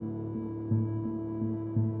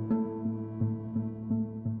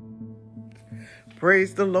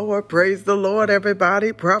Praise the Lord,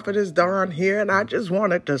 everybody. Prophetess Dawn here, and I just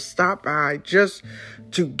wanted to stop by just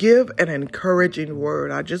to give an encouraging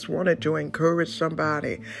word. I just wanted to encourage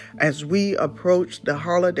somebody as we approach the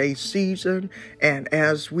holiday season and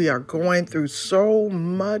as we are going through so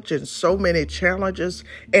much and so many challenges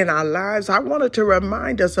in our lives. I wanted to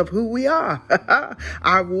remind us of who we are.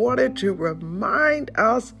 I wanted to remind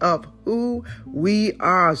us of who we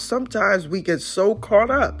are. Sometimes we get so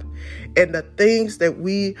caught up in the things that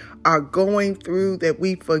we are going through that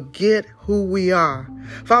we forget who we are.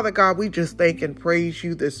 Father God, we just thank and praise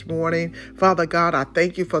you this morning. Father God, I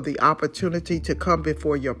thank you for the opportunity to come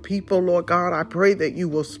before your people, Lord God. I pray that you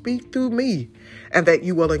will speak through me and that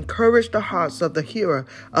you will encourage the hearts of the hearer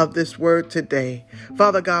of this word today.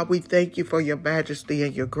 Father God, we thank you for your majesty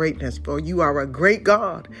and your greatness, for you are a great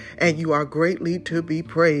God and you are greatly to be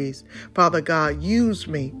praised. Father God, use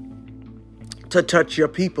me to touch your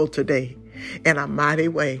people today in a mighty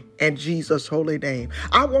way, in Jesus' holy name.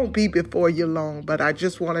 I won't be before you long, but I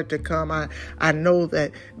just wanted to come. I know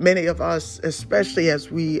that many of us, especially as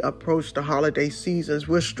we approach the holiday seasons,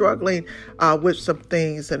 we're struggling with some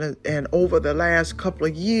things. And over the last couple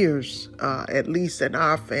of years, at least in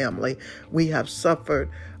our family, we have suffered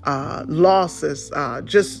losses,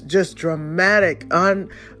 just dramatic,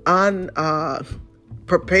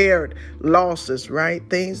 prepared losses, right?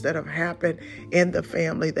 Things that have happened in the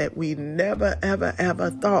family that we never,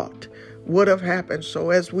 ever thought would have happened. So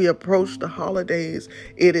as we approach the holidays,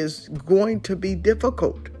 it is going to be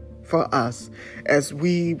difficult for us as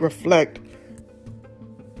we reflect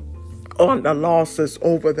on the losses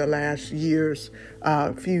over the last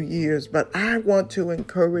few years. But I want to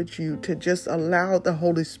encourage you to just allow the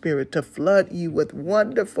Holy Spirit to flood you with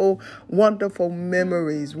wonderful, wonderful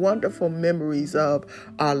memories of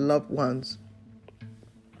our loved ones.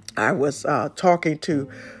 I was talking to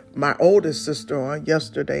my oldest sister on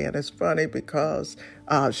yesterday, and it's funny because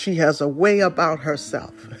she has a way about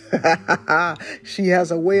herself. She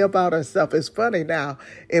has a way about herself. It's funny now.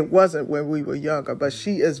 It wasn't when we were younger, but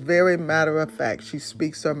she is very matter of fact. She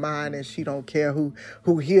speaks her mind and she don't care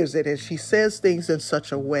who hears it. And she says things in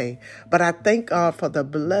such a way. But I thank God for the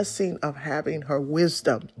blessing of having her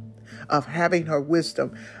wisdom.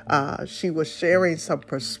 She was sharing some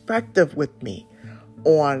perspective with me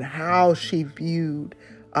on how she viewed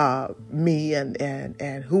me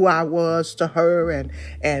and who I was to her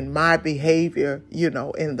and my behavior,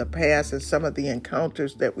 in the past and some of the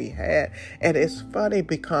encounters that we had. And it's funny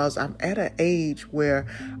because I'm at an age where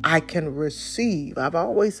I can receive. I've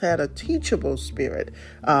always had a teachable spirit,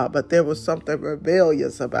 but there was something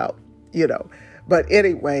rebellious about, But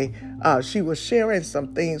anyway, she was sharing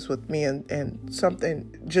some things with me and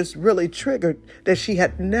something just really triggered that she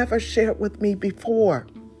had never shared with me before.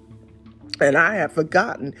 And I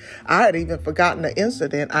had even forgotten the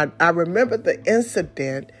incident. I remembered the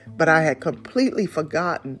incident, but I had completely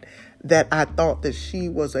forgotten that I thought that she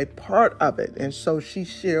was a part of it. And so she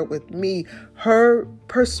shared with me her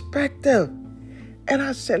perspective. And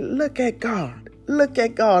I said, look at God. Look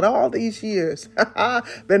at God. All these years,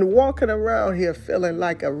 I've been walking around here feeling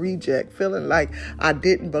like a reject, feeling like I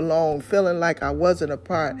didn't belong, feeling like I wasn't a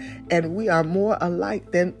part. And we are more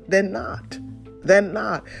alike than not.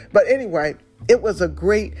 But anyway, it was a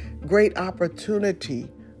great opportunity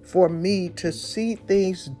for me to see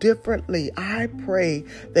things differently. I pray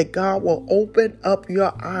that God will open up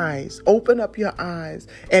your eyes.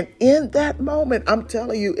 And in that moment, I'm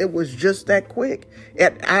telling you, it was just that quick.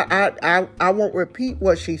 And I won't repeat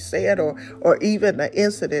what she said or even the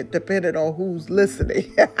incident, depending on who's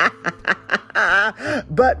listening.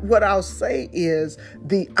 But what I'll say is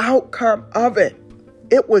the outcome of it.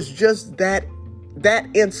 It was just that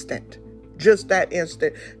instant,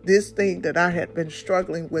 this thing that I had been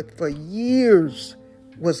struggling with for years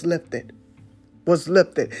was lifted.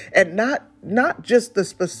 And not just the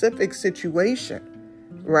specific situation,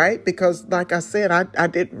 right? Because like I said, I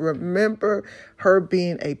didn't remember her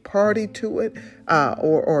being a party to it,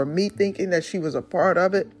 or me thinking that she was a part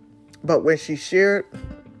of it. But when she shared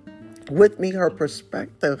with me her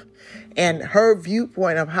perspective and her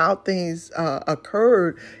viewpoint of how things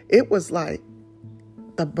occurred, it was like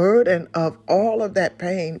the burden of all of that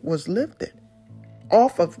pain was lifted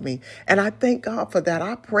off of me. And I thank God for that.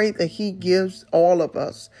 I pray that he gives all of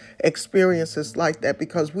us experiences like that,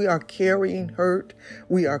 because we are carrying hurt.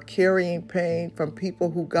 We are carrying pain from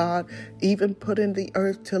people who God even put in the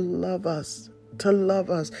earth to love us.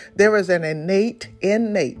 There is an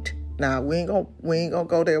innate. Now, we ain't gonna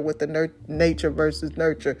go there with the nature versus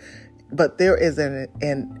nurture, but there is an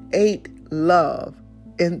innate love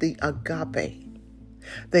in the agape.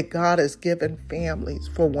 that God has given families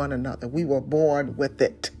for one another. We were born with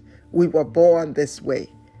it. We were born this way.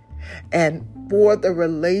 And for the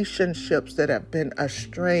relationships that have been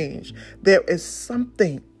estranged, there is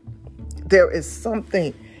something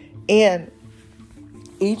in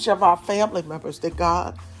each of our family members that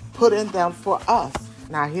God put in them for us.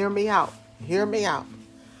 Now, hear me out. Hear me out.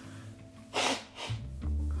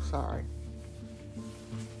 Sorry.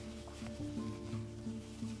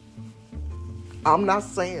 I'm not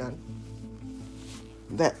saying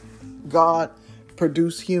that God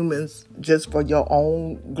produced humans just for your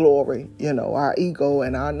own glory. You know, our ego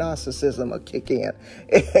and our narcissism will kick in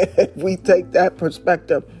if we take that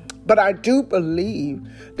perspective. But I do believe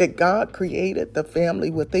that God created the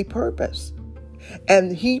family with a purpose.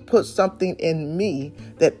 And he put something in me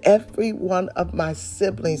that every one of my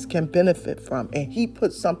siblings can benefit from. And he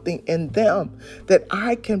put something in them that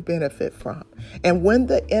I can benefit from. And when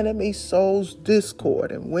the enemy sows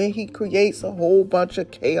discord and when he creates a whole bunch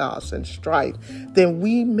of chaos and strife, then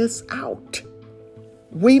we miss out.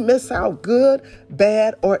 We miss out, good,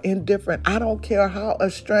 bad, or indifferent. I don't care how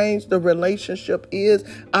estranged the relationship is.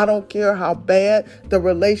 I don't care how bad the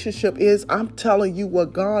relationship is. I'm telling you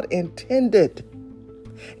what God intended.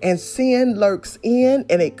 And sin lurks in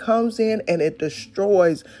and it comes in and it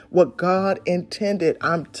destroys what God intended.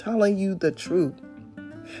 I'm telling you the truth.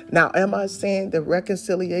 Now, am I saying that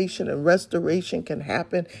reconciliation and restoration can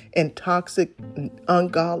happen in toxic,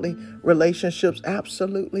 ungodly relationships?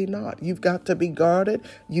 Absolutely not. You've got to be guarded.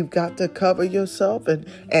 You've got to cover yourself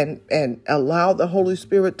and allow the Holy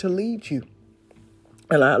Spirit to lead you.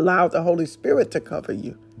 And allow the Holy Spirit to cover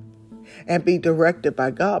you and be directed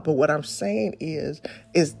by God. But what I'm saying is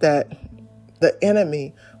that the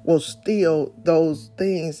enemy will steal those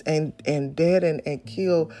things and deaden and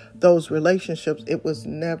kill those relationships. It was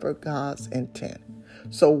never God's intent.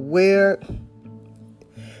 So where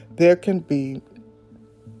there can be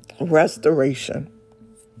restoration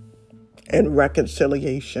and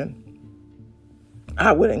reconciliation,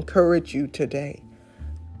 I would encourage you today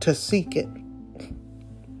to seek it.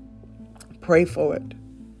 Pray for it.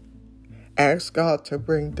 Ask God to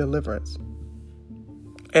bring deliverance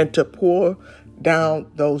and to pour down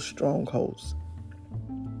those strongholds.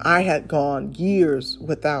 I had gone years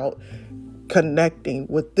without connecting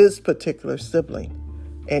with this particular sibling.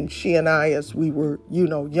 And she and I, as we were,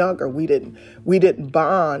 younger, we didn't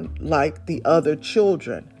bond like the other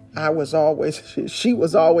children. She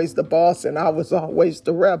was always the boss and I was always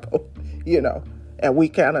the rebel, and we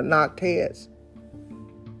kind of knocked heads.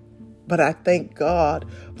 But I thank God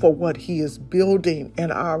for what he is building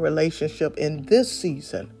in our relationship in this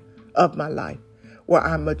season of my life, where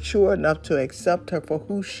I'm mature enough to accept her for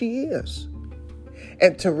who she is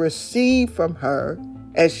and to receive from her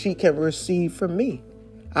as she can receive from me.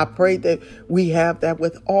 I pray that we have that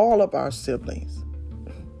with all of our siblings.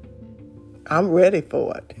 I'm ready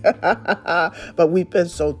for it. But we've been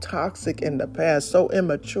so toxic in the past, so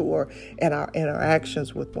immature in our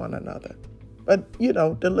interactions with one another. But,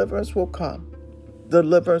 deliverance will come.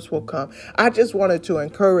 Deliverance will come. I just wanted to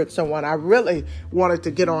encourage someone. I really wanted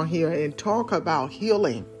to get on here and talk about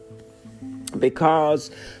healing,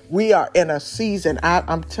 because we are in a season.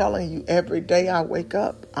 I'm telling you, every day I wake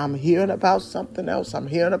up, I'm hearing about something else. I'm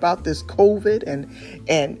hearing about this COVID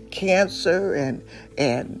and cancer and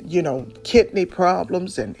kidney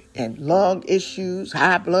problems and lung issues,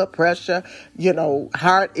 high blood pressure,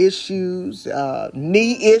 heart issues,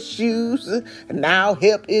 knee issues, now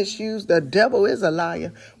hip issues. The devil is a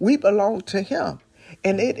liar. We belong to him.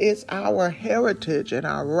 And it is our heritage and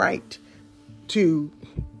our right to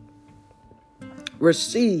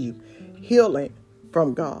receive healing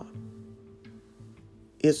from God.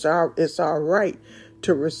 It's our right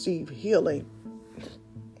to receive healing.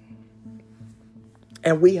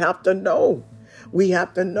 And we have to know. We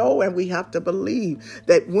have to know and we have to believe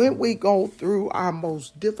that when we go through our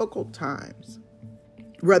most difficult times,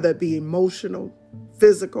 whether it be emotional,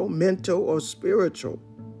 physical, mental, or spiritual,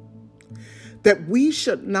 that we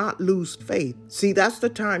should not lose faith. See, that's the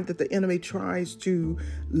time that the enemy tries to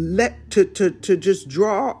just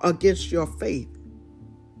draw against your faith.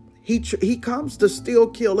 He comes to steal,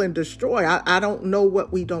 kill, and destroy. I don't know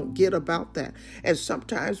what we don't get about that. And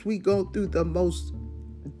sometimes we go through the most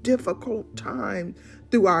difficult time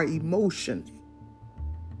through our emotions.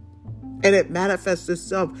 And it manifests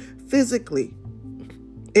itself physically.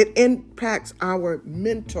 It impacts our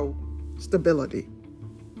mental stability.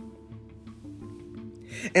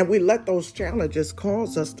 And we let those challenges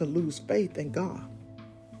cause us to lose faith in God.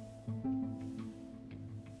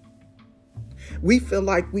 We feel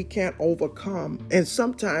like we can't overcome. And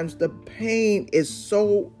sometimes the pain is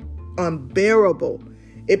so unbearable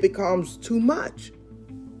it becomes too much.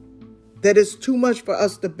 That is too much for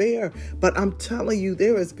us to bear. But I'm telling you,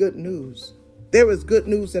 there is good news. There is good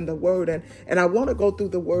news in the word. And I want to go through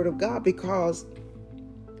the word of God because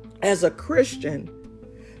as a Christian,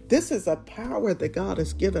 this is a power that God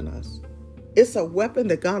has given us. It's a weapon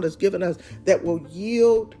that God has given us that will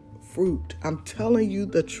yield fruit. I'm telling you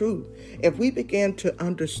the truth. If we begin to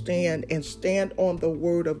understand and stand on the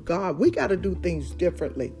word of God, we got to do things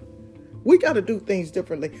differently. We got to do things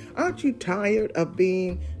differently. Aren't you tired of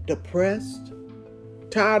being depressed?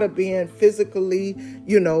 Tired of being physically,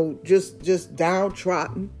 just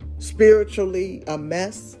downtrodden, spiritually a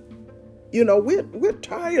mess? We're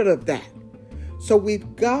tired of that. So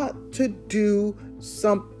we've got to do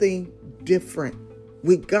something different.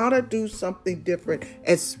 We got to do something different,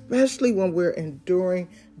 especially when we're enduring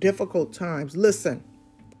difficult times. Listen.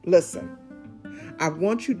 I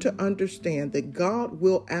want you to understand that God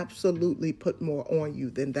will absolutely put more on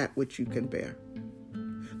you than that which you can bear.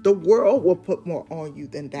 The world will put more on you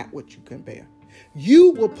than that which you can bear.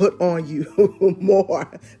 You will put on you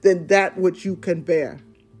more than that which you can bear.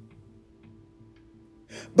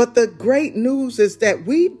 But the great news is that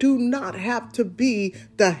we do not have to be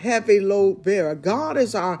the heavy load bearer. God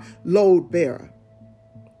is our load bearer.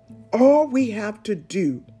 All we have to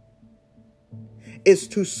do is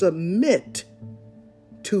to submit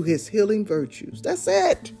to his healing virtues. That's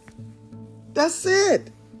it. That's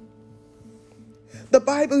it. The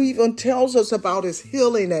Bible even tells us about his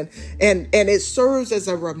healing and it serves as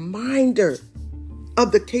a reminder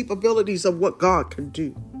of the capabilities of what God can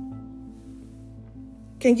do.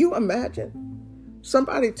 Can you imagine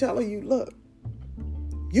somebody telling you, look,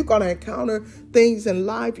 you're going to encounter things in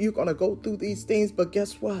life. You're going to go through these things. But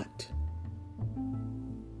guess what?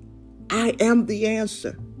 I am the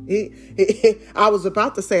answer. I was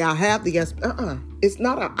about to say I have the answer. It's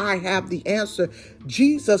not I have the answer.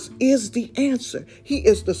 Jesus is the answer. He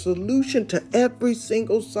is the solution to every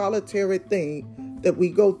single solitary thing that we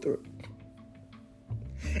go through.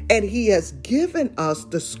 And he has given us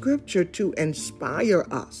the scripture to inspire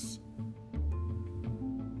us.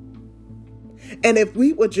 And if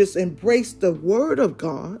we would just embrace the word of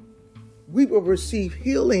God, we will receive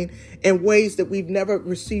healing in ways that we've never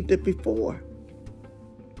received it before.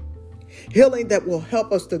 Healing that will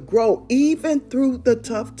help us to grow even through the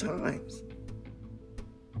tough times.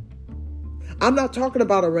 I'm not talking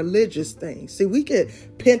about a religious thing. See, we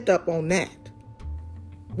get pent up on that.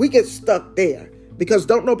 We get stuck there because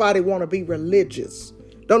don't nobody want to be religious.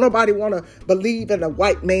 Don't nobody want to believe in a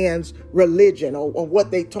white man's religion or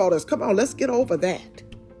what they taught us. Come on, let's get over that.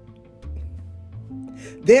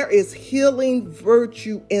 There is healing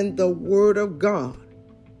virtue in the word of God.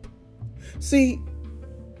 See,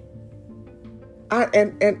 I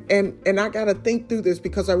got to think through this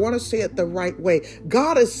because I want to say it the right way.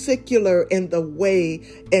 God is secular in the way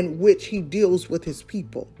in which he deals with his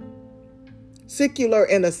people. Secular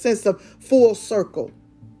in a sense of full circle.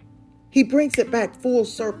 He brings it back full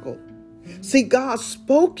circle. See, God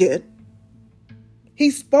spoke it.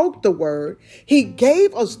 He spoke the word. He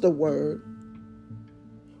gave us the word.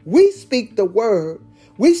 We speak the word.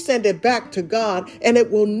 We send it back to God and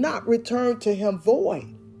it will not return to him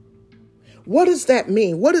void. What does that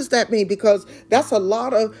mean? What does that mean? Because that's a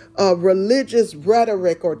lot of religious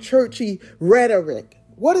rhetoric or churchy rhetoric.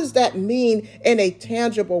 What does that mean in a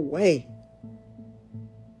tangible way?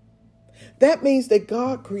 That means that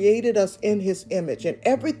God created us in his image, and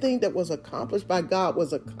everything that was accomplished by God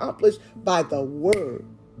was accomplished by the word.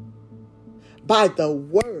 By the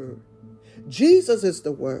word. Jesus is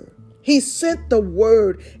the word. He sent the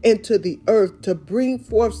word into the earth to bring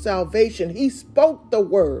forth salvation. He spoke the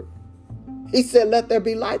word. He said, let there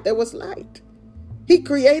be light. There was light. He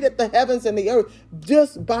created the heavens and the earth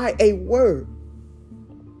just by a word.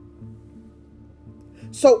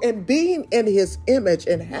 So in being in his image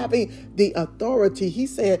and having the authority, he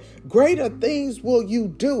said, greater things will you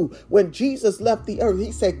do. When Jesus left the earth,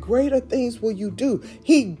 he said, greater things will you do.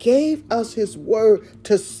 He gave us his word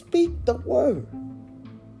to speak the word.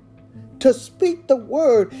 To speak the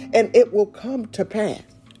word and it will come to pass.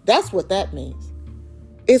 That's what that means.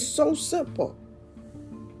 It's so simple.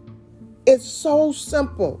 It's so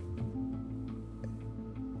simple.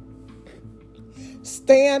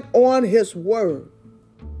 Stand on his word.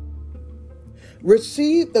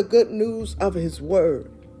 Receive the good news of his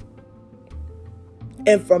word.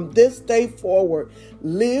 And from this day forward,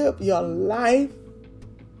 live your life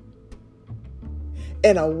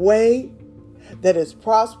in a way that is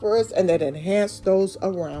prosperous and that enhances those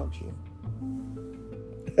around you.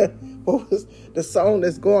 What was the song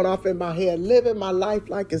that's going off in my head? Living my life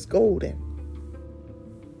like it's golden.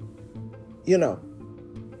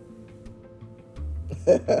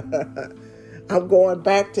 I'm going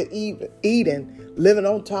back to Eden, living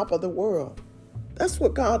on top of the world. That's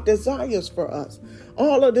what God desires for us.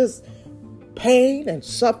 All of this pain and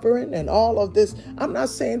suffering and all of this. I'm not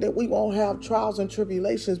saying that we won't have trials and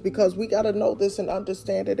tribulations, because we got to know this and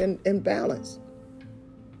understand it in balance.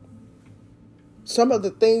 Some of the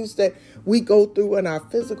things that we go through in our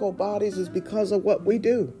physical bodies is because of what we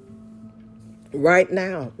do. Right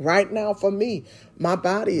now for me, my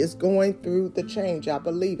body is going through the change. I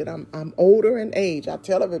believe it. I'm older in age. I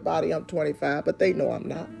tell everybody I'm 25, but they know I'm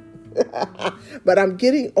not. But I'm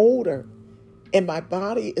getting older, and my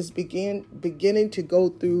body is beginning to go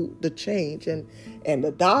through the change. And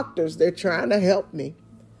the doctors, they're trying to help me.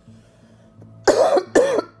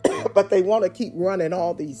 But they want to keep running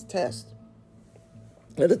all these tests.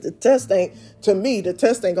 The test ain't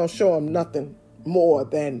going to show them nothing more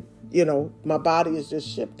than, my body is just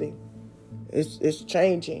shifting. It's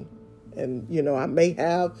changing. And, I may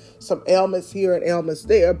have some ailments here and ailments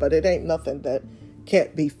there, but it ain't nothing that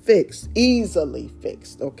can't be fixed, easily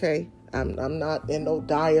fixed, okay? I'm not in no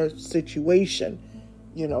dire situation,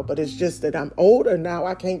 but it's just that I'm older now.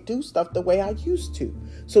 I can't do stuff the way I used to.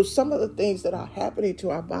 So some of the things that are happening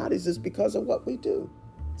to our bodies is because of what we do,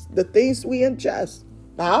 the things we ingest.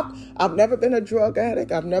 Now, I've never been a drug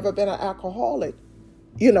addict. I've never been an alcoholic,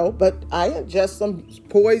 but I ingest some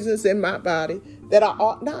poisons in my body that I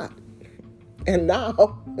ought not. And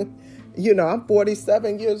now, I'm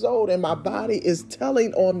 47 years old, and my body is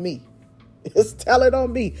telling on me. It's telling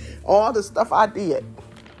on me all the stuff I did.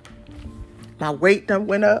 My weight done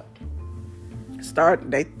went up.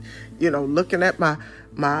 Looking at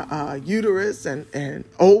my uterus and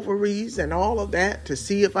ovaries and all of that to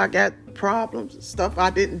see if I got problems, stuff I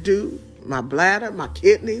didn't do. My bladder, my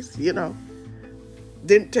kidneys,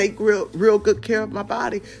 didn't take real good care of my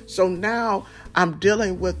body. So now I'm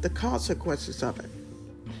dealing with the consequences of it.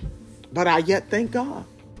 But I yet thank God.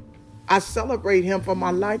 I celebrate him for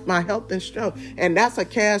my life, my health, and strength. And that's a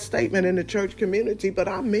cast statement in the church community, but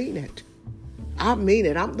I mean it. I mean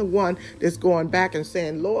it. I'm the one that's going back and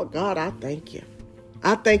saying, Lord God, I thank you.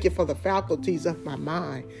 I thank you for the faculties of my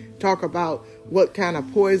mind. Talk about what kind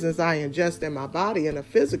of poisons I ingest in my body in a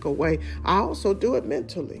physical way. I also do it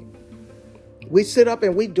mentally. We sit up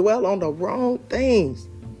and we dwell on the wrong things.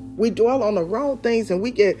 We dwell on the wrong things and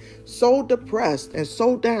we get so depressed and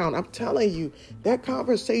so down. I'm telling you, that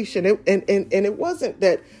conversation, and it wasn't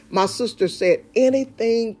that my sister said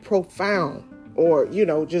anything profound or,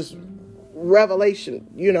 just revelation,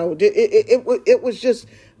 it was just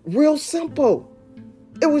real simple.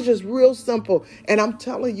 It was just real simple. And I'm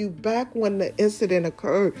telling you, back when the incident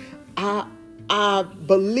occurred, I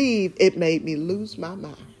believe it made me lose my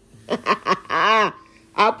mind.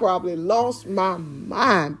 I probably lost my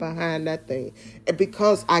mind behind that thing, and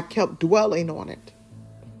because I kept dwelling on it.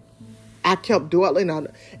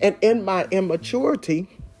 And in my immaturity,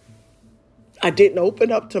 I didn't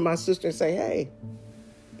open up to my sister and say, hey,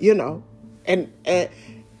 and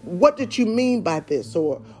what did you mean by this?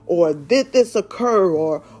 Or did this occur?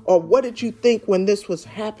 Or what did you think when this was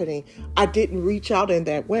happening? I didn't reach out in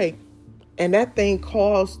that way. And that thing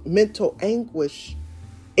caused mental anguish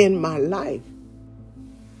in my life.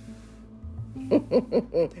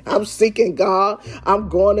 I'm seeking God. I'm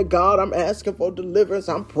going to God. I'm asking for deliverance.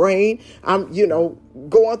 I'm praying. I'm,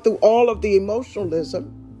 going through all of the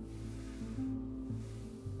emotionalism.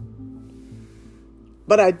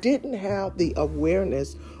 But I didn't have the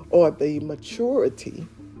awareness or the maturity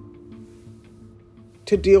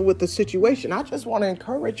to deal with the situation. I just want to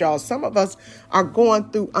encourage y'all. Some of us are going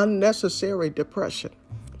through unnecessary depression,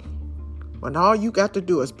 when all you got to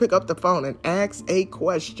do is pick up the phone and ask a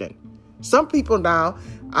question. Some people now,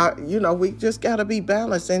 we just got to be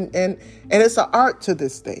balanced. And it's an art to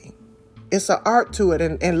this thing. It's an art to it.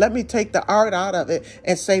 And let me take the art out of it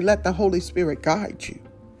and say, let the Holy Spirit guide you.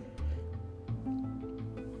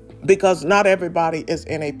 Because not everybody is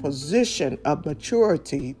in a position of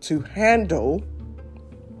maturity to handle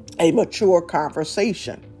a mature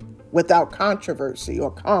conversation without controversy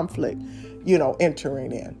or conflict,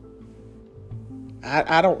 entering in.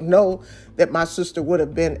 I don't know that my sister would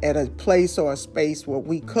have been at a place or a space where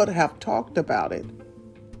we could have talked about it,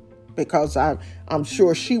 because I'm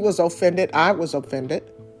sure she was offended. I was offended.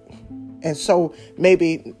 And so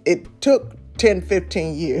maybe it took 10,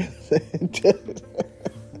 15 years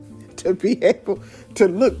to be able to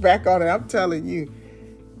look back on it. I'm telling you,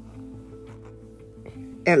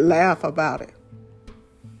 and laugh about it.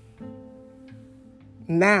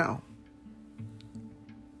 Now,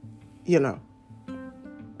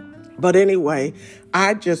 But anyway,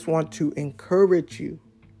 I just want to encourage you.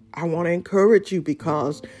 I want to encourage you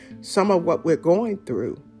because some of what we're going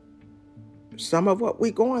through,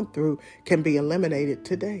 can be eliminated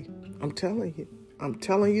today. I'm telling you. I'm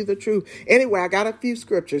telling you the truth. Anyway, I got a few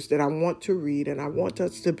scriptures that I want to read, and I want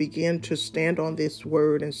us to begin to stand on this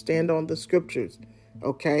word and stand on the scriptures.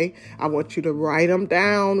 Okay? I want you to write them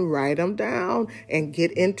down, and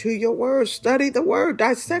get into your word. Study the word,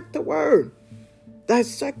 dissect the word.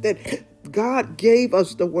 Dissect it. God gave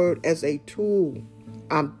us the word as a tool.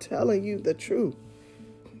 I'm telling you the truth.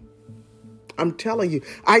 I'm telling you.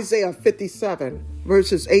 Isaiah 57,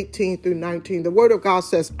 verses 18 through 19. The word of God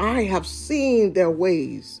says, I have seen their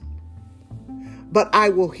ways, but I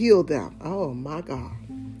will heal them. Oh, my God.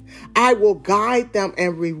 I will guide them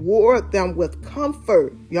and reward them with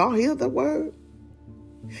comfort. Y'all hear the word?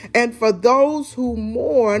 And for those who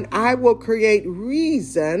mourn, I will create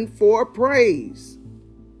reason for praise.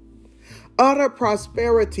 Utter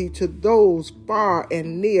prosperity to those far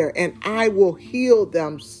and near, and I will heal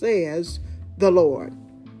them, says the Lord.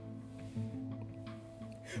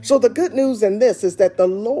 So the good news in this is that the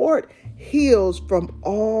Lord heals from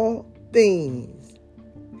all things.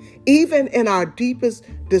 Even in our deepest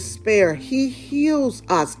despair, he heals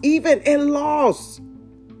us, even in loss.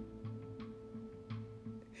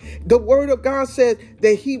 The word of God said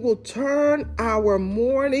that he will turn our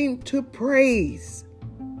mourning to praise.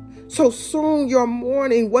 So soon your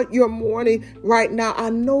mourning, what you're mourning right now,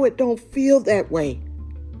 I know it don't feel that way,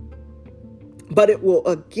 but it will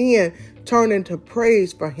again turn into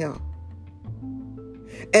praise for him.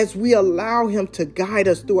 As we allow him to guide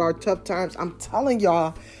us through our tough times. I'm telling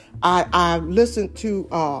y'all, I listened to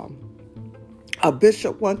a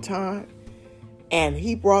bishop one time, and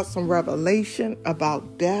he brought some revelation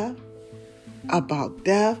about death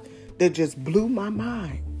that just blew my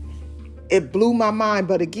mind. It blew my mind.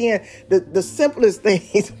 But again, the simplest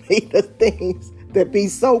things be the things that be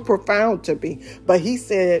so profound to me. But he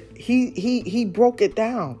said, he broke it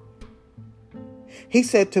down. He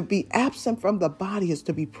said to be absent from the body is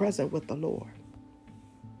to be present with the Lord.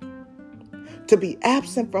 To be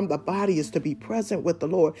absent from the body is to be present with the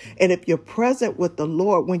Lord. And if you're present with the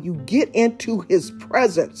Lord, when you get into his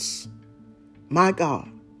presence, my God,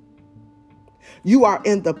 you are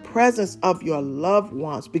in the presence of your loved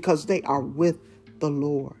ones because they are with the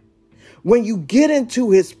Lord. When you get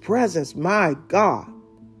into his presence, my God,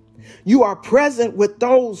 you are present with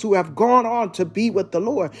those who have gone on to be with the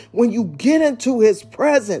Lord. When you get into his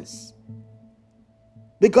presence,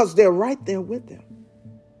 because they're right there with him.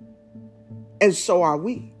 And so are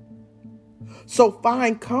we. So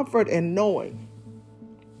find comfort in knowing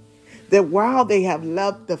that while they have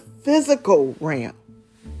left the physical realm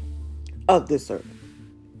of this earth,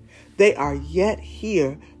 they are yet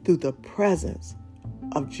here through the presence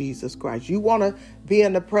of Jesus Christ. You want to be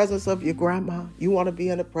in the presence of your grandma? You want to be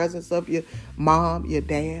in the presence of your mom, your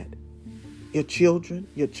dad, your children,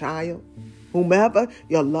 your child, whomever,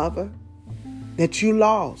 your lover that you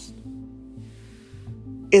lost?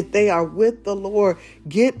 If they are with the Lord,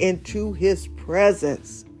 get into his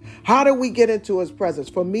presence. How do we get into his presence?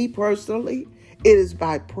 For me personally, it is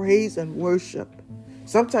by praise and worship.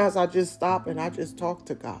 Sometimes I just stop and I just talk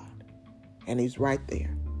to God, and he's right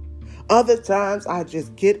there. Other times I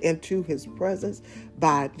just get into his presence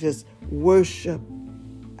by just worship.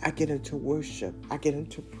 I get into worship. I get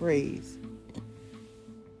into praise.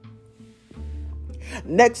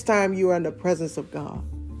 Next time you are in the presence of God,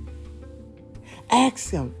 ask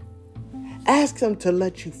him to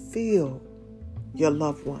let you feel your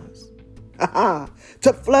loved ones,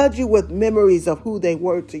 to flood you with memories of who they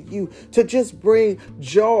were to you, to just bring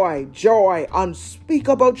joy,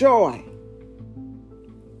 unspeakable joy,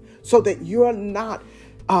 so that you're not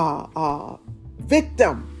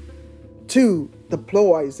victim to the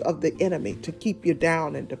ploys of the enemy to keep you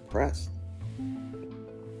down and depressed.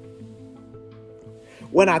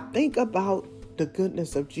 When I think about the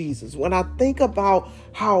goodness of Jesus, when I think about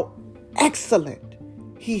how excellent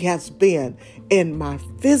he has been in my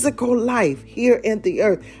physical life here in the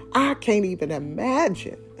earth, I can't even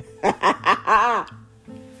imagine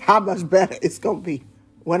how much better it's going to be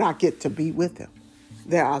when I get to be with him.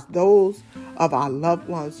 There are those of our loved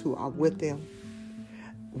ones who are with him.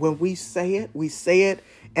 When we say it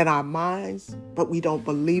in our minds, but we don't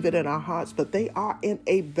believe it in our hearts. But they are in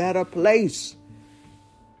a better place.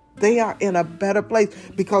 They are in a better place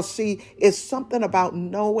because, see, it's something about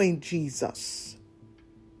knowing Jesus.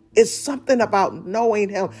 It's something about knowing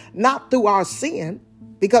him, not through our sin.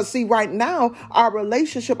 Because, see, right now, our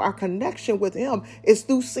relationship, our connection with him is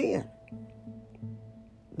through sin.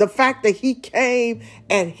 The fact that he came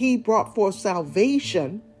and he brought forth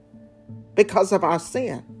salvation because of our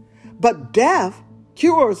sin. But death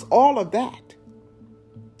cures all of that.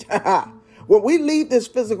 When we leave this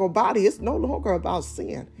physical body, it's no longer about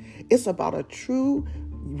sin. It's about a true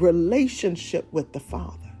relationship with the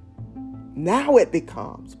Father. Now it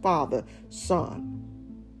becomes father, son,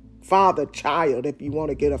 father, child, if you want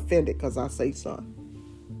to get offended because I say son.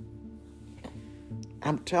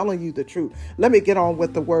 I'm telling you the truth. Let me get on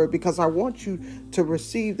with the word because I want you to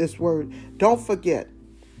receive this word. Don't forget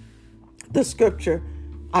the scripture,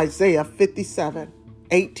 Isaiah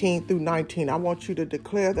 57:18-19. I want you to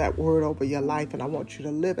declare that word over your life and I want you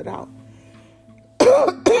to live it out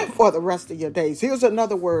for the rest of your days. Here's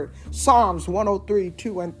another word, Psalms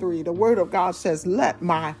 103:2-3. The word of God says, let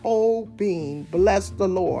my whole being bless the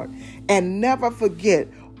Lord and never forget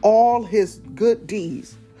all his good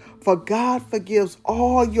deeds. For God forgives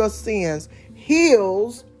all your sins,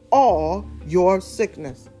 heals all your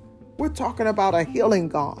sickness. We're talking about a healing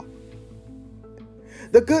God.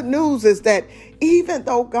 The good news is that even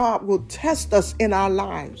though God will test us in our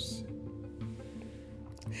lives,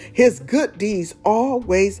 his good deeds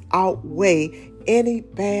always outweigh any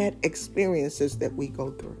bad experiences that we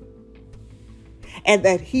go through. And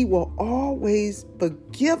that he will always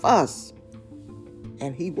forgive us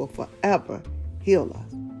and he will forever heal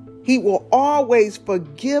us. He will always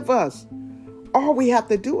forgive us. All we have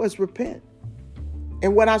to do is repent.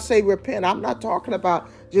 And when I say repent, I'm not talking about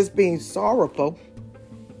just being sorrowful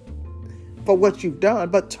for what you've done,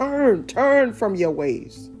 but turn from your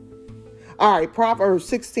ways. All right, Proverbs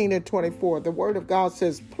 16:24, the word of God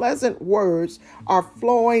says, pleasant words are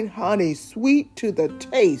flowing honey, sweet to the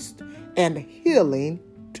taste and healing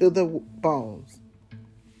to the bones.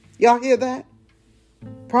 Y'all hear that?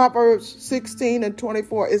 Proverbs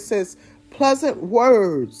 16:24, it says, pleasant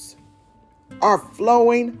words are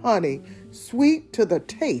flowing honey, sweet to the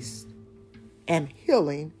taste and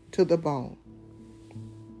healing to the bone.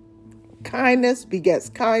 Kindness begets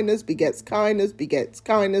kindness, begets kindness, begets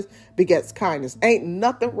kindness, begets kindness. Ain't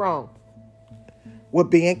nothing wrong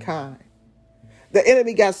with being kind. The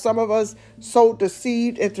enemy got some of us so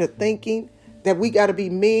deceived into thinking that we got to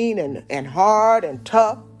be mean and hard and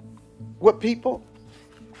tough with people.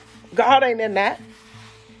 God ain't in that.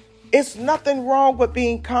 It's nothing wrong with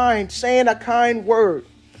being kind, saying a kind word.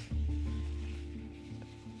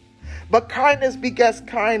 But kindness begets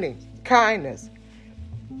kindness.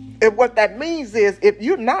 And what that means is if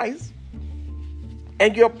you're nice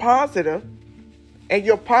and you're positive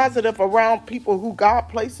around people who God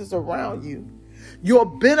places around you, you'll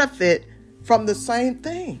benefit from the same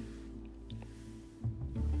thing.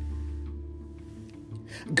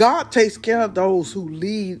 God takes care of those who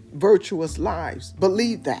lead virtuous lives.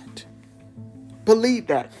 Believe that. Believe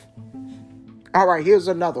that. All right, here's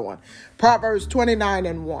another one. Proverbs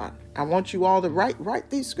 29:1. I want you all to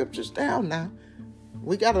write these scriptures down now.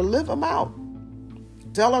 We got to live them out.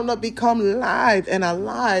 Tell them to become live and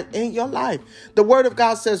alive in your life. The word of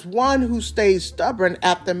God says, one who stays stubborn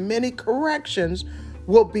after many corrections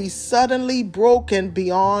will be suddenly broken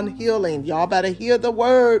beyond healing. Y'all better hear the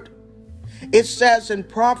word. It says in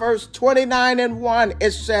Proverbs 29:1,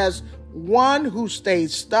 it says, one who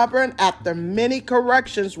stays stubborn after many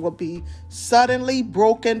corrections will be suddenly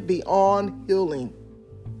broken beyond healing.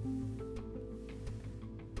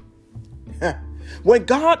 When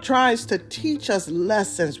God tries to teach us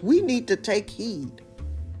lessons, we need to take heed.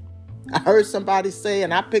 I heard somebody say,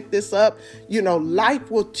 and I picked this up,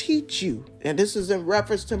 life will teach you. And this is in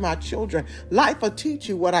reference to my children. Life will teach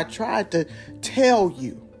you what I tried to tell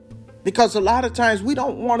you. Because a lot of times we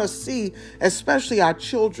don't want to see, especially our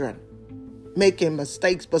children, making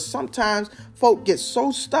mistakes. But sometimes folk get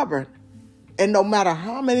so stubborn. And no matter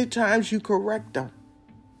how many times you correct them,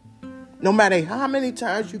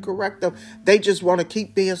 they just want to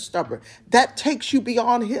keep being stubborn. That takes you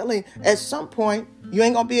beyond healing. At some point, you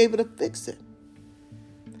ain't going to be able to fix it.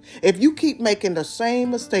 If you keep making the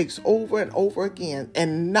same mistakes over and over again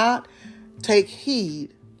and not take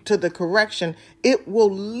heed to the correction, it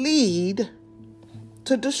will lead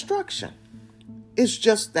to destruction. It's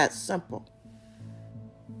just that simple.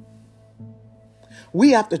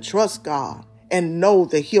 We have to trust God and know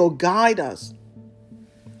that he'll guide us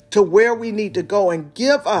to where we need to go and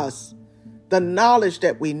give us the knowledge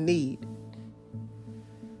that we need.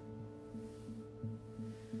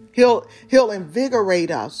 He'll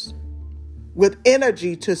invigorate us with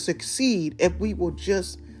energy to succeed if we will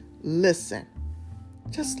just listen.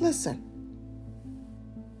 Just listen.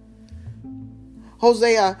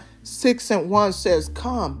 Hosea 6:1 says,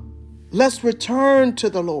 come, let's return to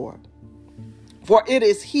the Lord. For it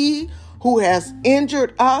is he who has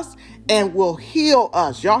injured us and will heal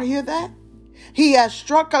us. Y'all hear that? He has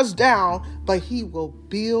struck us down, but he will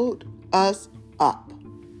build us up.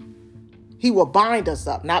 He will bind us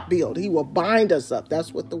up, not build. He will bind us up.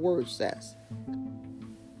 That's what the word says.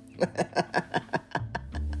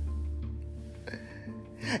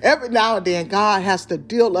 Every now and then, God has to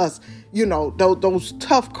deal us, those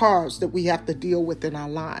tough cards that we have to deal with in our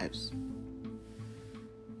lives.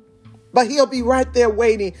 But he'll be right there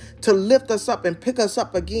waiting to lift us up and pick us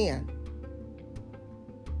up again.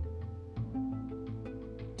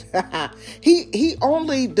 He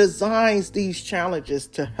only designs these challenges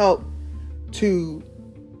to help to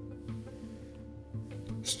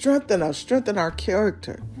strengthen us, strengthen our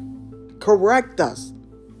character, correct us,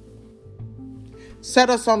 set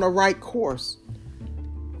us on the right course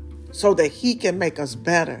so that he can make us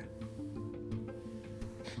better.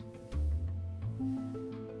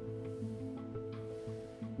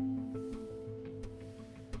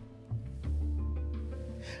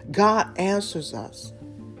 God answers us.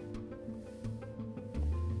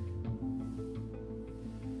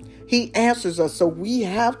 He answers us, so we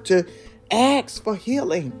have to ask for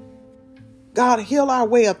healing. God, heal our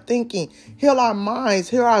way of thinking, heal our minds,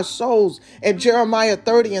 heal our souls. In Jeremiah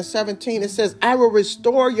 30:17, it says, I will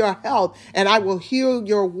restore your health and I will heal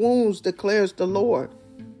your wounds, declares the Lord.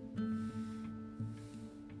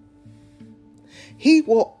 He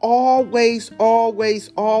will always,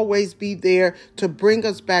 always, always be there to bring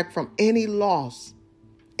us back from any loss.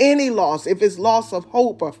 Any loss, if it's loss of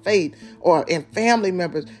hope or faith or in family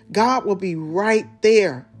members, God will be right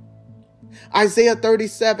there. Isaiah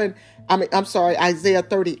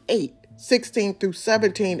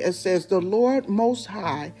 38:16-17, it says, the Lord Most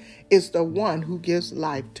High is the one who gives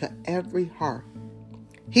life to every heart.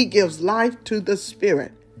 He gives life to the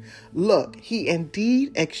spirit. Look, he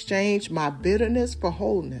indeed exchanged my bitterness for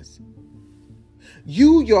wholeness.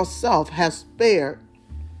 You yourself have spared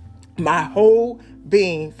my whole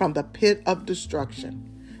being from the pit of destruction,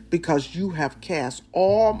 because you have cast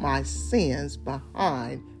all my sins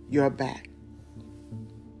behind your back.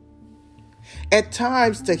 At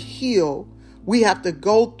times to heal, we have to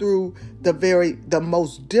go through the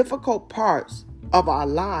most difficult parts of our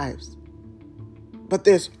lives. But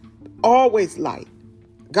there's always light.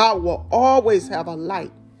 God will always have a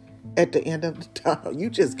light at the end of the tunnel. You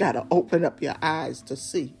just got to open up your eyes to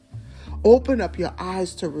see. Open up your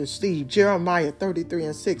eyes to receive. Jeremiah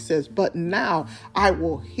 33:6 says, but now I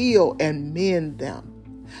will heal and mend them.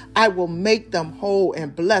 I will make them whole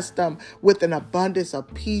and bless them with an abundance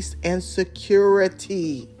of peace and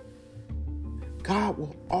security. God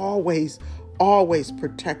will always, always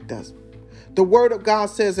protect us. The word of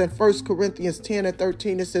God says in 1 Corinthians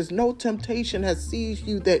 10:13, it says, no temptation has seized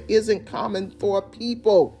you that isn't common for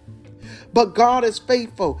people. But God is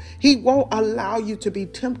faithful. He won't allow you to be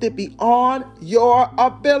tempted beyond your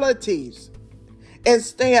abilities.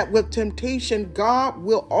 Instead, with temptation, God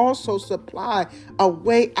will also supply a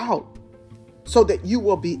way out so that you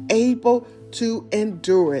will be able to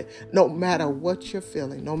endure it, no matter what you're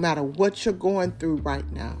feeling, no matter what you're going through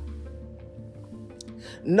right now.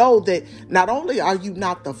 Know that not only are you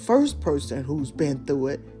not the first person who's been through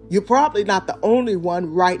it, you're probably not the only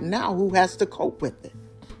one right now who has to cope with it.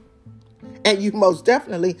 And you're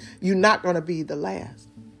not going to be the last.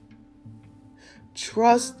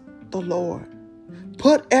 Trust the Lord.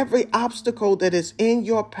 Put every obstacle that is in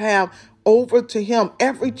your path over to him.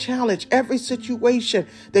 Every challenge, every situation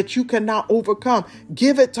that you cannot overcome,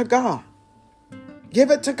 give it to God. Give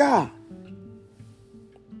it to God.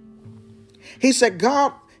 He said,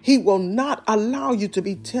 God, he will not allow you to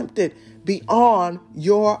be tempted beyond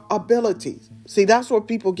your abilities. See, that's where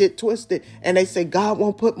people get twisted and they say God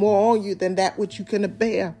won't put more on you than that which you can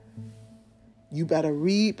bear. You better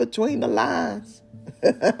read between the lines.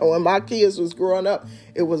 When my kids was growing up,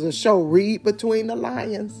 it was a show, Read Between the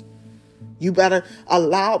Lines. You better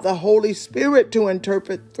allow the Holy Spirit to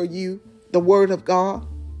interpret for you the word of God.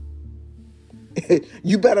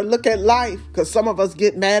 You better look at life, because some of us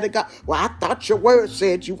get mad at God. Well, I thought your word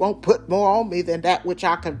said you won't put more on me than that which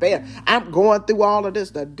I can bear. I'm going through all of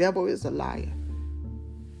this. The devil is a liar.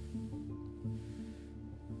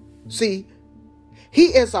 See, he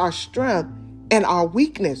is our strength and our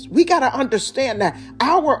weakness. We got to understand that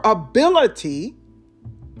our abilities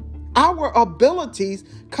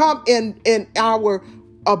come in our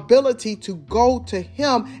ability to go to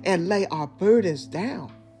him and lay our burdens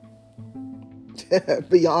down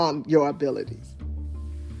beyond your abilities.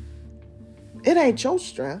 It ain't your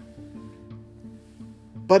strength,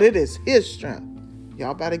 but it is his strength.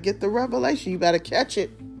 Y'all better get the revelation. You better catch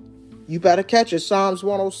it. You better catch it. Psalms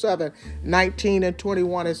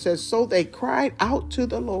 107:19-21. It says, so they cried out to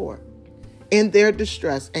the Lord in their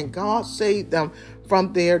distress, and God saved them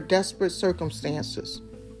from their desperate circumstances.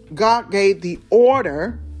 God gave the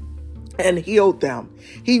order and healed them.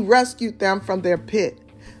 He rescued them from their pit.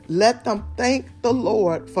 Let them thank the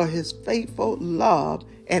Lord for his faithful love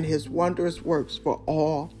and his wondrous works for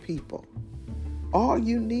all people. All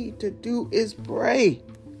you need to do is pray,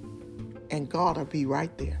 and God will be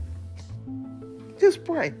right there. Just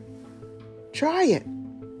pray. Try it.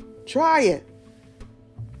 Try it.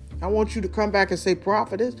 I want you to come back and say,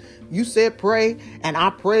 prophetess, you said pray, and I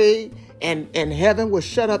prayed, and heaven was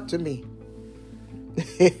shut up to me.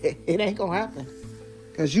 It ain't going to happen,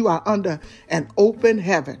 because you are under an open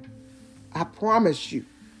heaven. I promise you.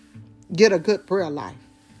 Get a good prayer life.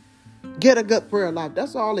 Get a good prayer life.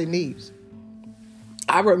 That's all it needs.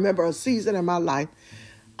 I remember a season in my life,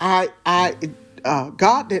 God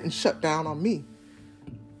didn't shut down on me.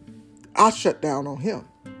 I shut down on him.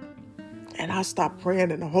 And I stopped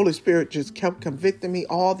praying, and the Holy Spirit just kept convicting me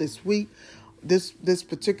all this week, this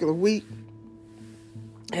particular week.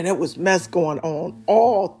 And it was mess going on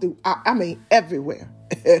all through, everywhere.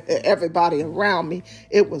 Everybody around me,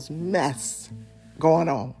 it was mess going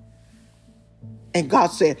on. And God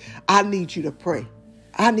said, I need you to pray.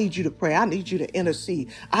 I need you to pray. I need you to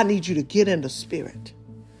intercede. I need you to get in the spirit.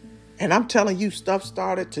 And I'm telling you, stuff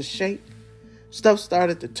started to shake. Stuff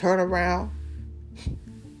started to turn around.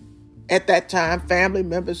 At that time, family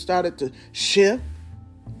members started to shift.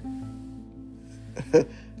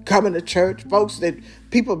 Coming to church, folks that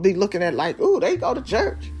people be looking at like, ooh, they go to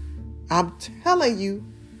church. I'm telling you,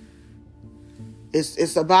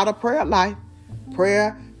 it's about a prayer life.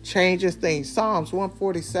 Prayer changes things. Psalms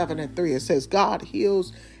 147:3, it says, God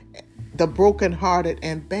heals the brokenhearted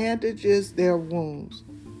and bandages their wounds.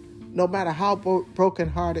 No matter how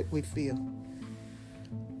brokenhearted we feel,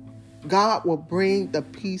 God will bring the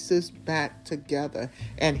pieces back together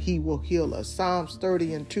and he will heal us. Psalms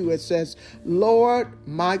 30:2, it says, Lord,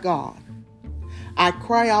 my God, I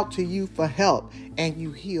cry out to you for help and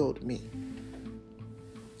you healed me.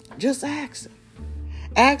 Just ask him.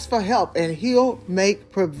 Ask for help and he'll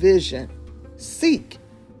make provision. Seek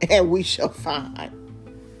and we shall find.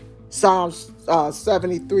 Psalms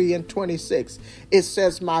 73:26, it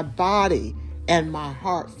says, my body and my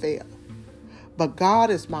heart fail, but God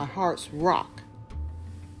is my heart's rock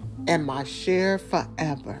and my share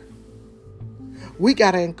forever. We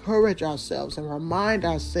got to encourage ourselves and remind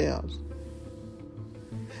ourselves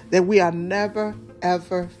that we are never,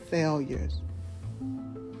 ever failures.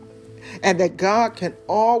 And that God can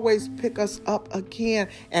always pick us up again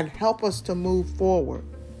and help us to move forward.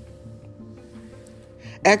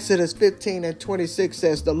 Exodus 15:26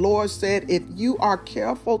 says, the Lord said, if you are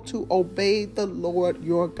careful to obey the Lord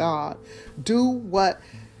your God, do what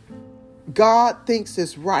God thinks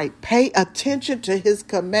is right, pay attention to his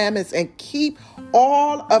commandments and keep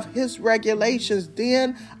all of his regulations,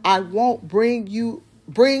 then I won't bring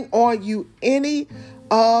on you any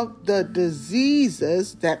of the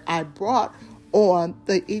diseases that I brought on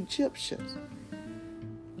the Egyptians.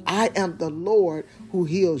 I am the Lord who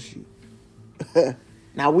heals you.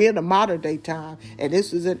 Now, we're in the modern day time, and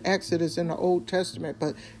this is in Exodus in the Old Testament,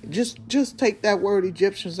 but just take that word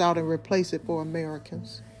Egyptians out and replace it for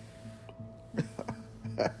Americans.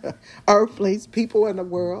 Earthlings, people in the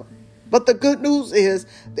world. But the good news is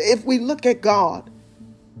that if we look at God,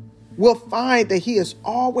 we'll find that he is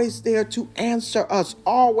always there to answer us,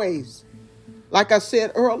 always. Like I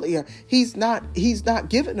said earlier, he's not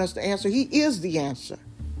giving us the answer. He is the answer.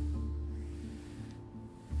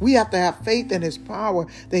 We have to have faith in his power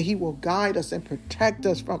that he will guide us and protect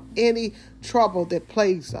us from any trouble that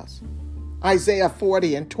plagues us. Isaiah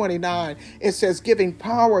 40:29, it says, giving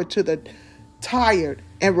power to the tired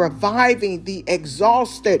and reviving the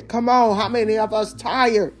exhausted. Come on, how many of us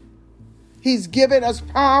tired? He's given us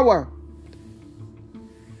power.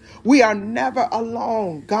 We are never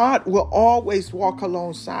alone. God will always walk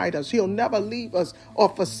alongside us. He'll never leave us or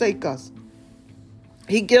forsake us.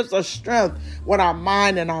 He gives us strength when our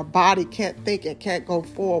mind and our body can't think and can't go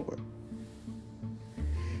forward.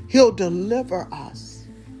 He'll deliver us,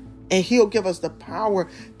 and he'll give us the power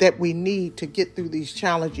that we need to get through these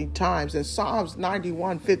challenging times. In Psalms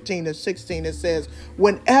 91:15-16, it says,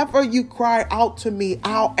 whenever you cry out to me,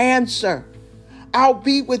 I'll answer. I'll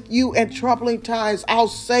be with you in troubling times. I'll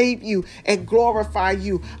save you and glorify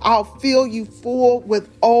you. I'll fill you full with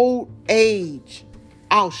old age.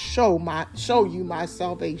 I'll show you my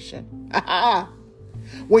salvation.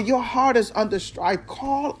 When your heart is under strife,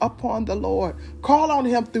 call upon the Lord. Call on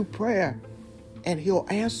him through prayer, and he'll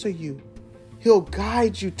answer you. He'll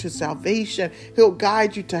guide you to salvation. He'll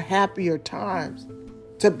guide you to happier times,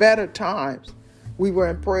 to better times. We were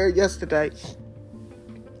in prayer yesterday,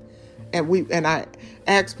 and I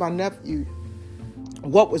asked my nephew,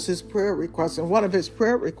 what was his prayer request? And one of his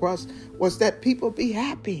prayer requests was that people be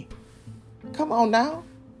happy. Come on now.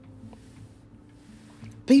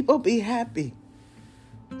 People be happy.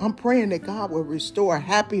 I'm praying that God will restore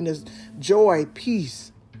happiness, joy,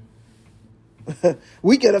 peace.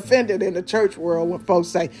 We get offended in the church world when folks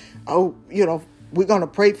say, oh, we're going to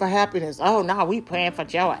pray for happiness. Oh, no, we praying for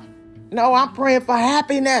joy. No, I'm praying for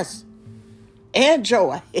happiness and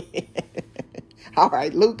joy. All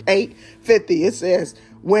right, Luke 8:50, it says,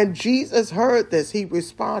 when Jesus heard this, he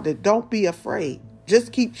responded, don't be afraid.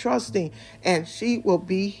 Just keep trusting and she will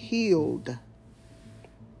be healed.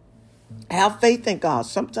 Have faith in God.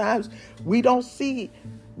 Sometimes we don't see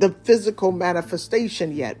the physical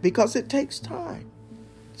manifestation yet because it takes time.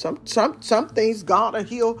 Some things God will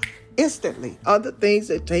heal instantly. Other things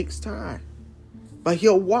it takes time. But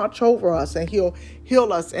he'll watch over us and he'll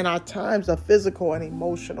heal us in our times of physical and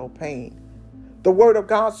emotional pain. The word of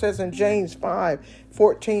God says in James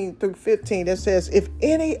 5:14-15, it says, if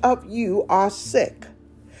any of you are sick,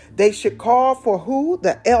 they should call for who?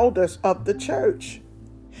 The elders of the church.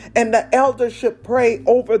 And the elders should pray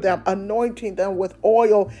over them, anointing them with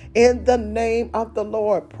oil in the name of the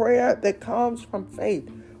Lord. Prayer that comes from faith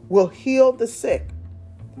will heal the sick,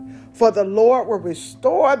 for the Lord will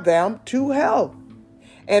restore them to health.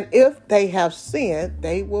 And if they have sinned,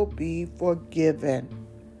 they will be forgiven.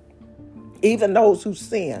 Even those who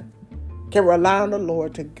sin can rely on the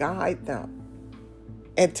Lord to guide them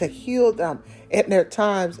and to heal them in their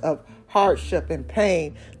times of hardship and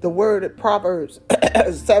pain. The word in Proverbs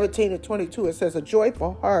 17:22, it says, a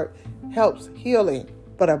joyful heart helps healing,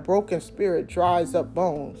 but a broken spirit dries up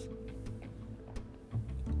bones.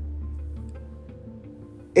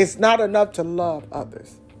 It's not enough to love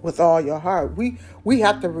others with all your heart. We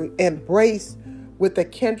have to embrace with a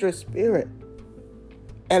kindred spirit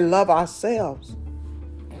and love ourselves.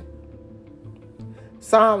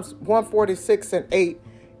 Psalms 146:8,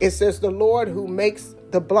 it says, the Lord who makes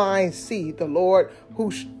the blind see, the Lord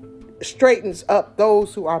who straightens up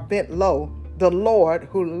those who are bent low, the Lord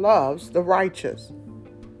who loves the righteous.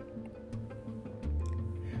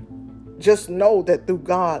 Just know that through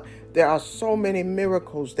God, there are so many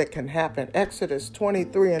miracles that can happen. Exodus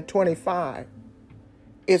 23:25,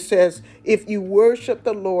 it says, if you worship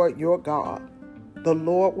the Lord your God, the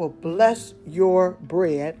Lord will bless your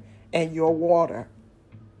bread and your water.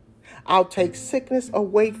 I'll take sickness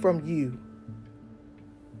away from you.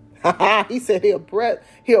 He said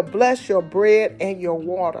he'll bless your bread and your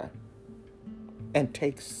water and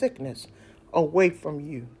take sickness away from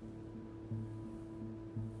you.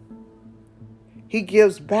 He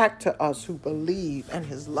gives back to us who believe in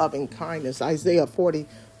his loving kindness. Isaiah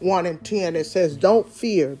 41:10, it says, don't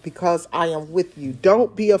fear because I am with you.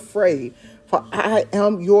 Don't be afraid, for I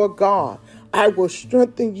am your God. I will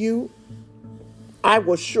strengthen you. I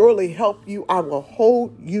will surely help you. I will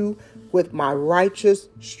hold you with my righteous,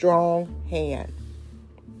 strong hand.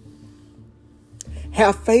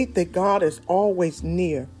 Have faith that God is always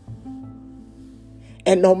near.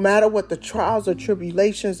 And no matter what the trials or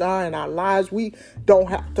tribulations are in our lives, we don't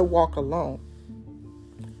have to walk alone,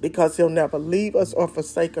 because he'll never leave us or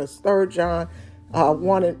forsake us. 3 John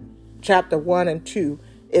chapter 1 and 2,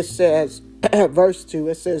 it says, verse 2,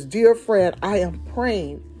 it says, dear friend, I am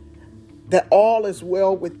praying that all is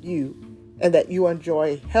well with you and that you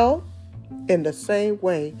enjoy health in the same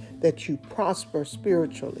way that you prosper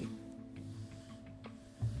spiritually.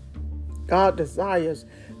 God desires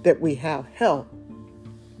that we have health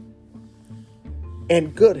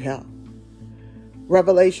and good health.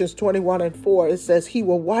 Revelations 21:4, it says, he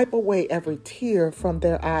will wipe away every tear from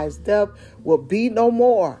their eyes. Death will be no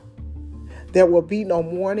more. There will be no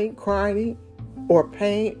mourning, crying, or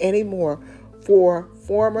pain anymore, for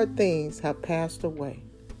former things have passed away.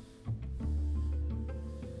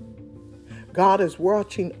 God is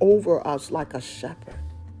watching over us like a shepherd.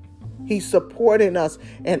 He's supporting us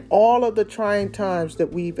in all of the trying times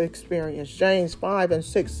that we've experienced. James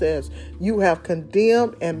 5:6 says, you have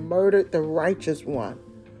condemned and murdered the righteous one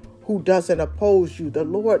who doesn't oppose you. The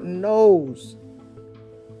Lord knows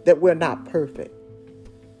that we're not perfect.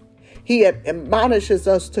 He admonishes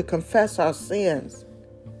us to confess our sins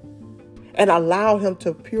and allow him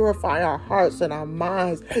to purify our hearts and our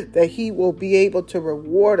minds, that he will be able to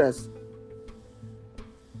reward us.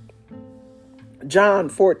 John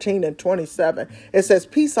 14:27, it says,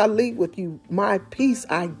 peace I leave with you, my peace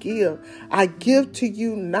I give. I give to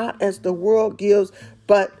you not as the world gives,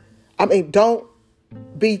 don't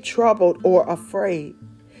be troubled or afraid.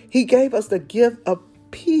 He gave us the gift of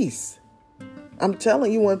peace. I'm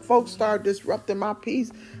telling you, when folks start disrupting my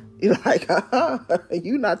peace, you're like,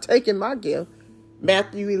 you're not taking my gift.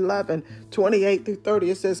 Matthew 11:28-30,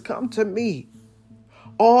 it says, come to me,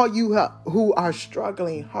 all you who are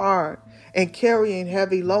struggling hard and carrying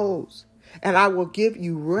heavy loads, and I will give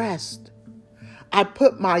you rest. I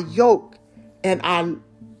put my yoke and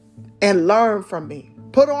learn from me.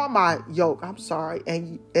 Put on my yoke,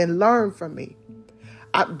 and learn from me.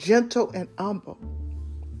 I'm gentle and humble,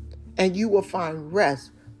 and you will find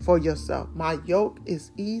rest for yourself. My yoke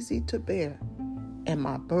is easy to bear, and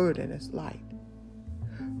my burden is light.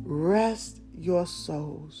 Rest your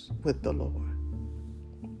souls with the Lord,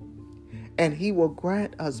 and he will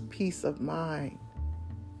grant us peace of mind.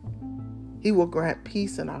 He will grant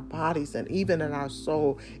peace in our bodies and even in our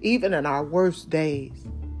soul, even in our worst days.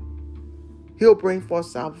 He'll bring forth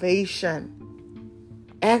salvation.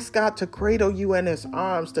 Ask God to cradle you in his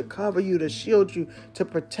arms, to cover you, to shield you, to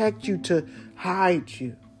protect you, to hide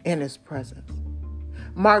you in his presence.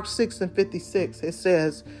 Mark 6:56, it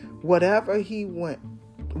says, wherever he went,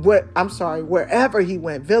 villages,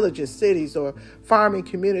 cities, or farming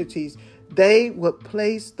communities, they would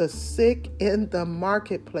place the sick in the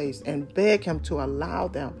marketplace and beg him to allow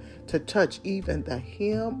them to touch even the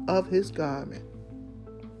hem of his garment.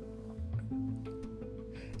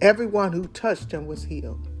 Everyone who touched him was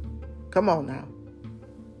healed. Come on now.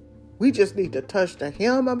 We just need to touch the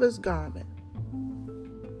hem of his garment,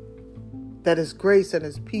 that his grace and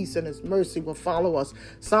his peace and his mercy will follow us.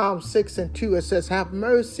 Psalm 6:2, it says, have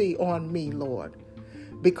mercy on me, Lord,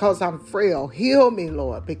 because I'm frail. Heal me,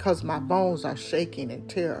 Lord, because my bones are shaking in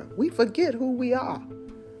terror. We forget who we are.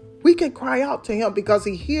 We can cry out to him because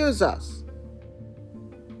he hears us.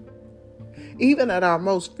 Even at our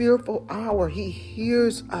most fearful hour, he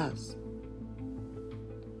hears us.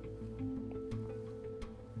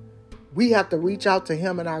 We have to reach out to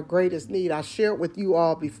him in our greatest need. I shared with you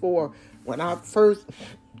all before, when I first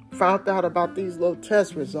found out about these little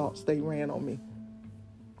test results they ran on me,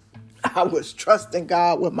 I was trusting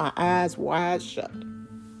God with my eyes wide shut.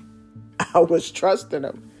 I was trusting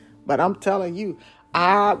him. But I'm telling you,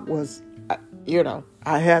 I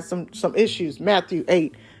had some issues. Matthew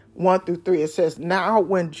 8:1-3, it says, now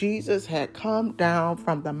when Jesus had come down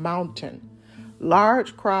from the mountain,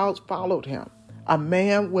 large crowds followed him. A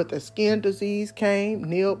man with a skin disease came,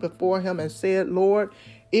 kneeled before him and said, Lord,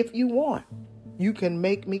 if you want, you can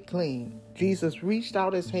make me clean. Jesus reached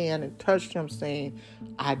out his hand and touched him, saying,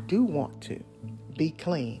 I do want to be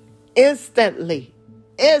clean. Instantly,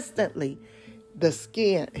 his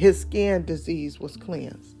skin disease was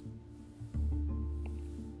cleansed.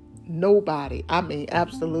 Nobody,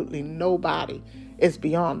 absolutely nobody, is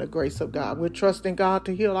beyond the grace of God. We're trusting God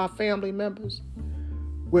to heal our family members.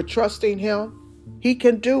 We're trusting him. He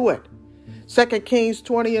can do it. 2 Kings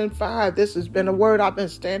 20:5. This has been a word I've been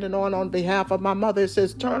standing on behalf of my mother. It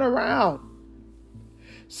says, turn around.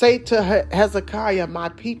 Say to Hezekiah, my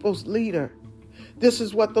people's leader, this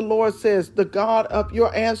is what the Lord says, the God of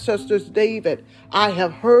your ancestors, David, I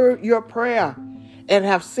have heard your prayer and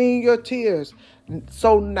have seen your tears.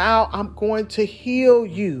 So now I'm going to heal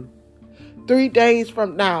you. 3 days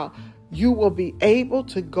from now, you will be able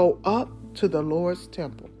to go up to the Lord's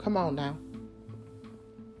temple. Come on now.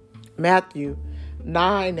 Matthew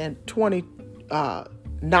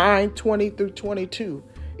 9:20-22.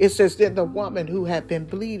 It says, then the woman who had been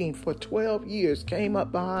bleeding for 12 years came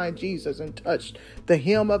up behind Jesus and touched the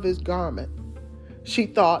hem of his garment. She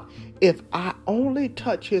thought, if I only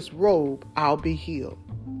touch his robe, I'll be healed.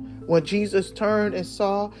 When Jesus turned and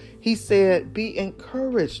saw, he said, be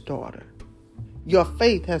encouraged, daughter. Your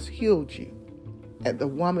faith has healed you. And the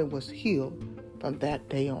woman was healed from that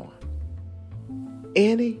day on.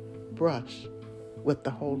 Any brush with the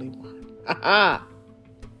Holy One.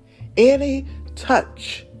 Any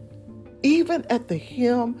touch, even at the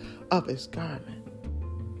hem of his garment,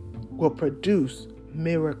 will produce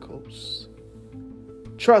miracles.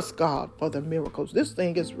 Trust God for the miracles. This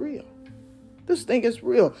thing is real. This thing is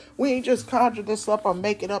real. We ain't just conjure this up or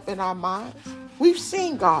make it up in our minds. We've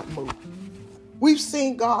seen God move. We've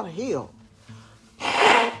seen God heal.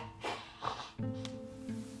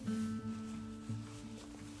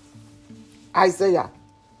 Isaiah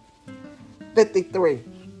 53,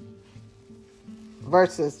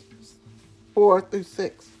 verses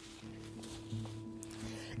 4-6.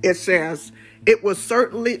 It says, it was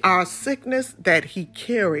certainly our sickness that he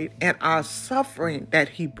carried and our suffering that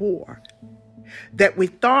he bore, that we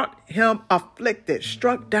thought him afflicted,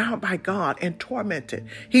 struck down by God, and tormented.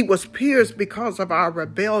 He was pierced because of our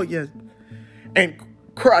rebellion and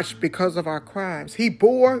crushed because of our crimes. He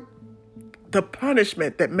bore the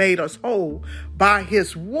punishment that made us whole. By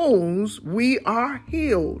his wounds we are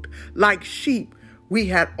healed. Like sheep, we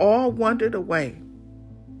had all wandered away.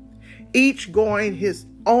 each going his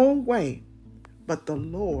own way, but the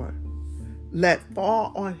Lord let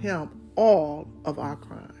fall on him all of our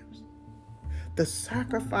crimes. The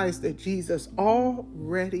sacrifice that Jesus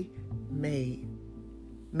already made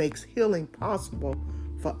makes healing possible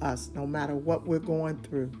for us no matter what we're going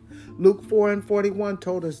through. Luke 4:41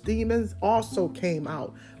 told us demons also came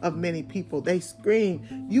out of many people. They screamed,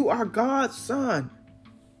 "You are God's son."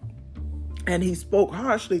 And he spoke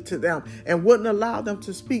harshly to them and wouldn't allow them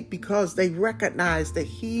to speak because they recognized that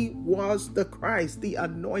he was the Christ, the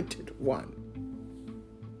anointed one.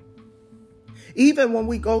 Even when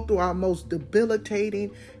we go through our most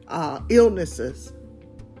debilitating illnesses,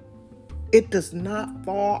 it does not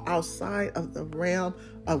fall outside of the realm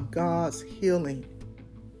of God's healing.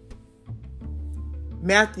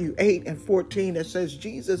 Matthew 8:14, it says,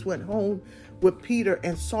 Jesus went home with Peter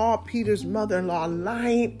and saw Peter's mother-in-law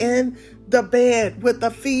lying in the bed with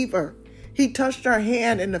a fever. He touched her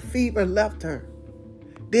hand and the fever left her.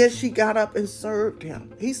 Then she got up and served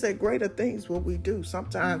him. He said, greater things will we do.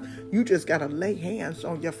 Sometimes you just got to lay hands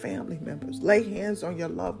on your family members. Lay hands on your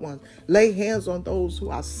loved ones. Lay hands on those who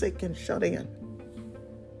are sick and shut in.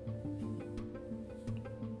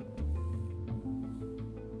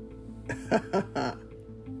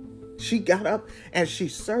 She got up and she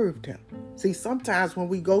served him. See, sometimes when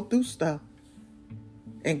we go through stuff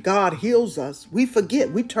and God heals us, we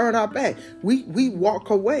forget. We turn our back. We walk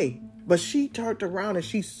away. But she turned around and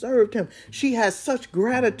she served him. She has such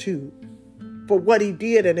gratitude for what he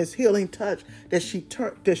did and his healing touch that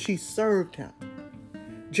she served him.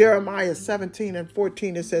 Jeremiah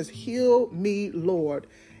 17:14, it says, heal me, Lord,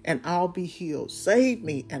 and I'll be healed. Save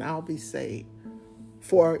me and I'll be saved.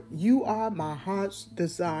 For you are my heart's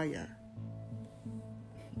desire.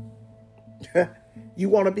 You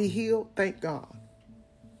want to be healed? Thank God.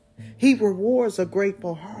 He rewards a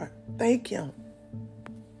grateful heart. Thank him.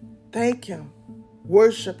 Thank him.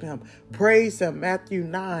 Worship him. Praise him. Matthew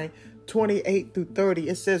 9:28-30.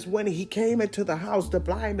 It says, when he came into the house, the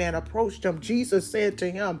blind man approached him. Jesus said to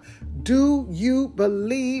him, do you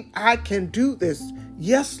believe I can do this?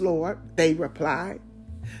 Yes, Lord, they replied.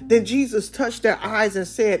 Then Jesus touched their eyes and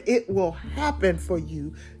said, it will happen for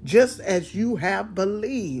you just as you have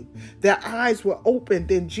believed. Their eyes were opened.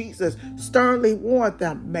 Then Jesus sternly warned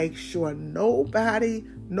them, make sure nobody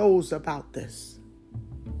knows about this.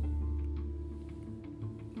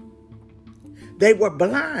 They were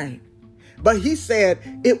blind, but he said,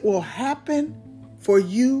 it will happen for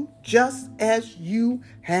you just as you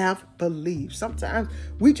have believed. Sometimes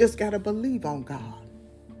we just got to believe on God.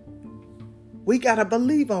 We got to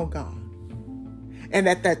believe on God. And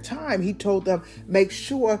at that time, he told them, make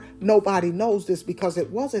sure nobody knows this because it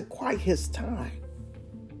wasn't quite his time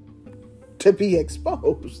to be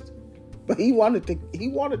exposed. But he wanted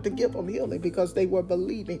to give them healing because they were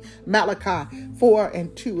believing. Malachi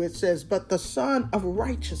 4:2, it says, but the Son of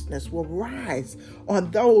Righteousness will rise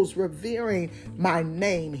on those revering my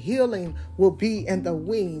name. Healing will be in the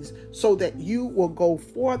wings so that you will go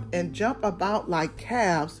forth and jump about like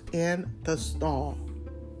calves in the stall.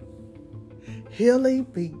 Healing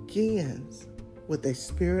begins with a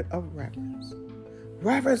spirit of reverence.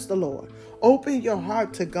 Reverence the Lord. Open your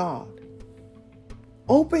heart to God.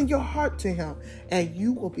 Open your heart to him and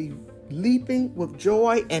you will be leaping with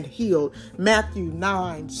joy and healed. Matthew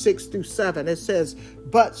 9:6-7, it says,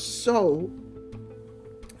 but so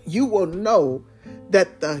you will know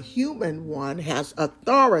that the human one has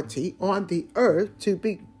authority on the earth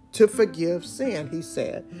to forgive sin, he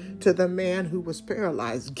said to the man who was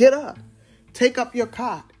paralyzed. Get up, take up your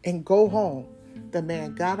cot and go home. The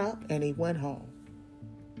man got up and he went home.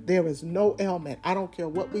 There is no ailment. I don't care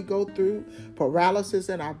what we go through, paralysis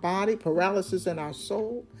in our body, paralysis in our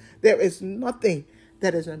soul. There is nothing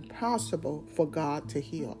that is impossible for God to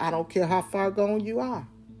heal. I don't care how far gone you are.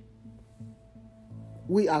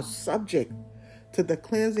 We are subject to the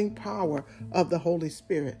cleansing power of the Holy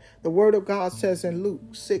Spirit. The word of God says in Luke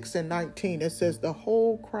 6:19, it says the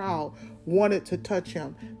whole crowd wanted to touch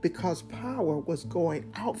him because power was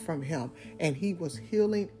going out from him and he was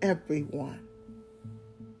healing everyone.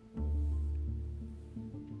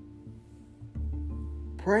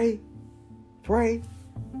 Pray, pray,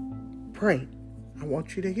 pray. I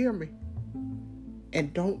want you to hear me.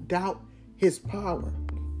 And don't doubt his power.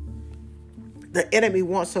 The enemy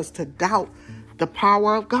wants us to doubt the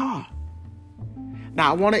power of God.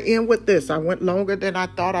 Now, I want to end with this. I went longer than I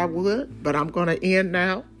thought I would, but I'm going to end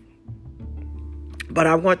now. But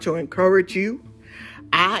I want to encourage you.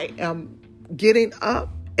 I am getting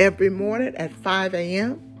up every morning at 5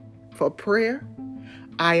 a.m. for prayer.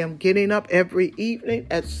 I am getting up every evening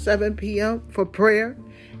at 7 p.m. for prayer,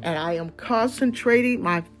 and I am concentrating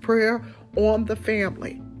my prayer prayer on the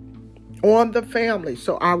family. On the family.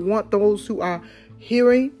 So I want those who are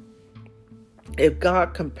hearing, if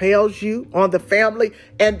God compels you, on the family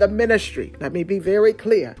and the ministry. Let me be very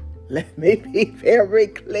clear. Let me be very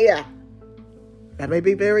clear. Let me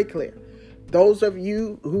be very clear. Those of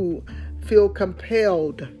you who feel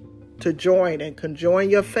compelled to join and conjoin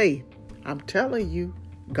your faith, I'm telling you,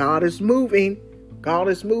 God is moving. God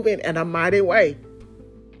is moving in a mighty way.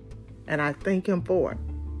 And I thank him for it.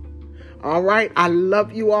 All right. I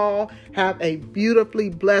love you all. Have a beautifully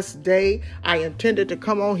blessed day. I intended to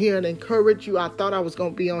come on here and encourage you. I thought I was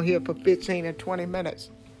going to be on here for 15 and 20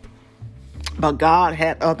 minutes. But God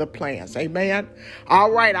had other plans. Amen.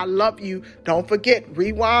 All right. I love you. Don't forget,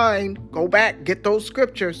 rewind, go back, get those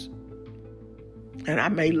scriptures. And I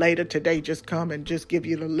may later today just come and just give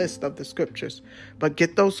you the list of the scriptures. But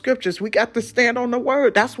get those scriptures. We got to stand on the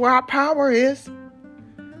word. That's where our power is.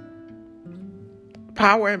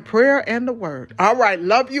 Power in prayer and the word. All right.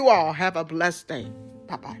 Love you all. Have a blessed day.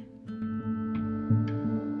 Bye-bye.